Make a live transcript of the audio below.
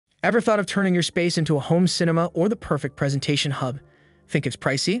Ever thought of turning your space into a home cinema or the perfect presentation hub? Think it's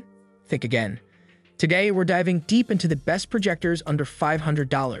pricey? Think again. Today, we're diving deep into the best projectors under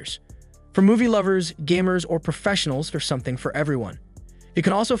 $500. For movie lovers, gamers, or professionals, there's something for everyone. You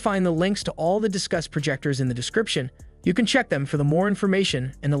can also find the links to all the discussed projectors in the description. You can check them for the more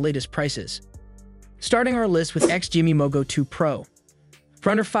information and the latest prices. Starting our list with XGIMI MoGo 2 Pro. For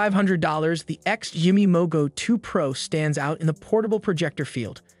under $500, the XGIMI MoGo 2 Pro stands out in the portable projector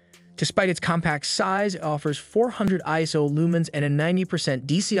field. Despite its compact size, it offers 400 ISO lumens and a 90%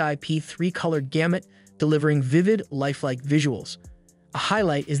 DCI-P3 color gamut, delivering vivid, lifelike visuals. A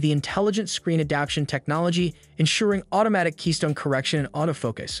highlight is the intelligent screen adaptation technology, ensuring automatic keystone correction and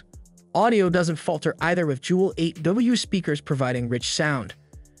autofocus. Audio doesn't falter either, with dual 8W speakers providing rich sound.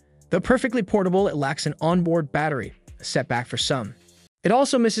 Though perfectly portable, it lacks an onboard battery, a setback for some. It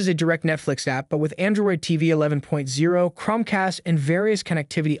also misses a direct Netflix app, but with Android TV 11.0, Chromecast, and various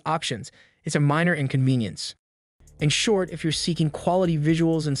connectivity options, it's a minor inconvenience. In short, if you're seeking quality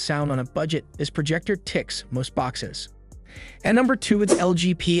visuals and sound on a budget, this projector ticks most boxes. At number 2, it's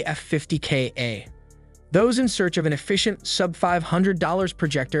LG P-F50K-A. Those in search of an efficient, sub-$500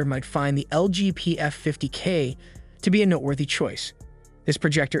 projector might find the LG P-F50K to be a noteworthy choice. This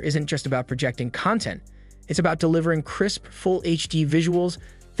projector isn't just about projecting content. It's about delivering crisp, full HD visuals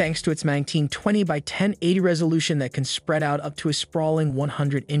thanks to its 1920 by 1080 resolution that can spread out up to a sprawling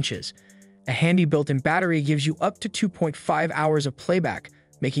 100 inches. A handy built-in battery gives you up to 2.5 hours of playback,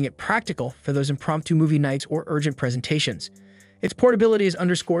 making it practical for those impromptu movie nights or urgent presentations. Its portability is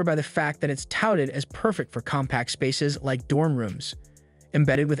underscored by the fact that it's touted as perfect for compact spaces like dorm rooms.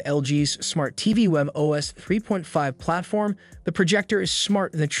 Embedded with LG's Smart TV Web OS 3.5 platform, the projector is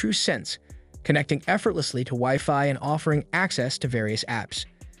smart in the true sense, connecting effortlessly to Wi-Fi and offering access to various apps.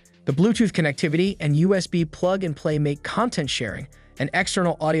 The Bluetooth connectivity and USB plug-and-play make content sharing and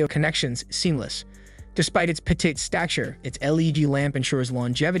external audio connections seamless. Despite its petite stature, its LED lamp ensures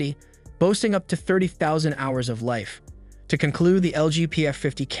longevity, boasting up to 30,000 hours of life. To conclude, the LG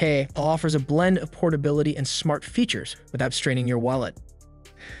P-F50K offers a blend of portability and smart features without straining your wallet.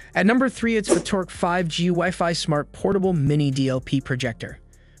 At number 3, it's FATORK 5G Wi-Fi Smart Portable Mini DLP Projector.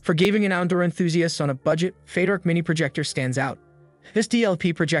 For gaming and outdoor enthusiasts on a budget, FATORK Mini Projector stands out. This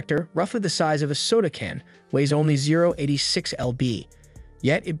DLP projector, roughly the size of a soda can, weighs only 0.86 lb.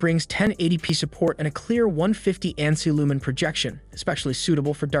 Yet it brings 1080p support and a clear 150 ANSI lumen projection, especially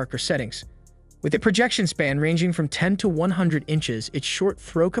suitable for darker settings. With a projection span ranging from 10 to 100 inches, its short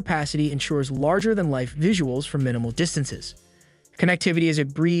throw capacity ensures larger-than-life visuals for minimal distances. Connectivity is a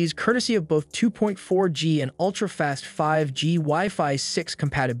breeze, courtesy of both 2.4G and ultra-fast 5G Wi-Fi 6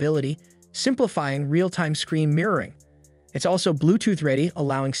 compatibility, simplifying real-time screen mirroring. It's also Bluetooth-ready,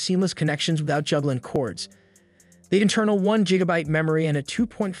 allowing seamless connections without juggling cords. The internal 1GB memory and a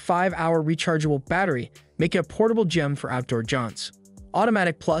 2.5-hour rechargeable battery make it a portable gem for outdoor jaunts.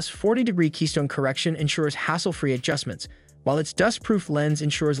 Automatic plus 40-degree keystone correction ensures hassle-free adjustments, while its dust-proof lens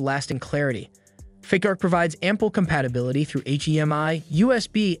ensures lasting clarity. FATORK provides ample compatibility through HDMI,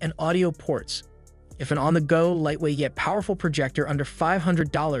 USB, and audio ports. If an on-the-go, lightweight yet powerful projector under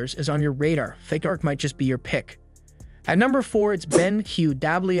 $500 is on your radar, FATORK might just be your pick. At number 4, it's BenQ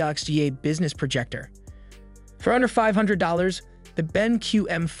WXGA Business Projector. For under $500, the BenQ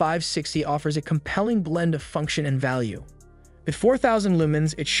M560 offers a compelling blend of function and value. With 4,000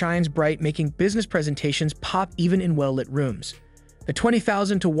 lumens, it shines bright, making business presentations pop even in well-lit rooms. The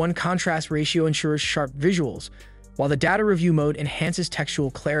 20,000:1 contrast ratio ensures sharp visuals, while the data review mode enhances textual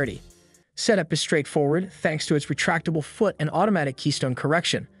clarity. Setup is straightforward thanks to its retractable foot and automatic keystone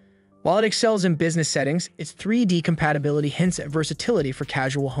correction. While it excels in business settings, its 3D compatibility hints at versatility for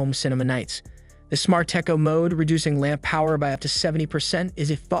casual home cinema nights. The Smart Eco mode, reducing lamp power by up to 70%,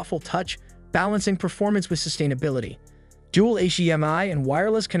 is a thoughtful touch, balancing performance with sustainability. Dual HDMI and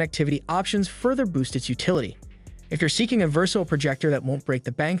wireless connectivity options further boost its utility. If you're seeking a versatile projector that won't break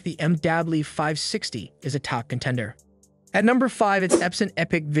the bank, the MW560 is a top contender. At number 5, it's Epson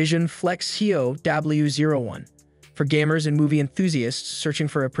EpiqVision Flex CO W01. For gamers and movie enthusiasts searching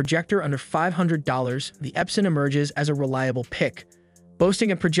for a projector under $500, the Epson emerges as a reliable pick.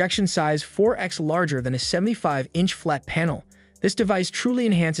 Boasting a projection size 4x larger than a 75-inch flat panel, this device truly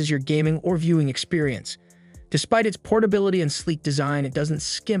enhances your gaming or viewing experience. Despite its portability and sleek design, it doesn't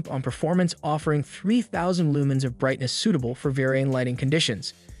skimp on performance, offering 3,000 lumens of brightness suitable for varying lighting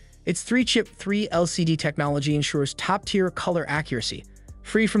conditions. Its 3-chip 3 LCD technology ensures top-tier color accuracy,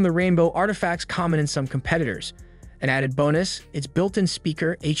 free from the rainbow artifacts common in some competitors. An added bonus, its built-in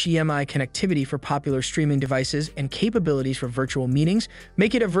speaker, HDMI connectivity for popular streaming devices, and capabilities for virtual meetings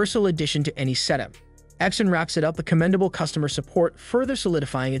make it a versatile addition to any setup. Epson wraps it up with commendable customer support, further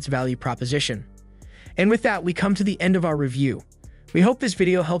solidifying its value proposition. And with that, we come to the end of our review. We hope this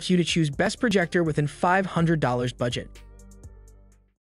video helps you to choose best projector within $500 budget.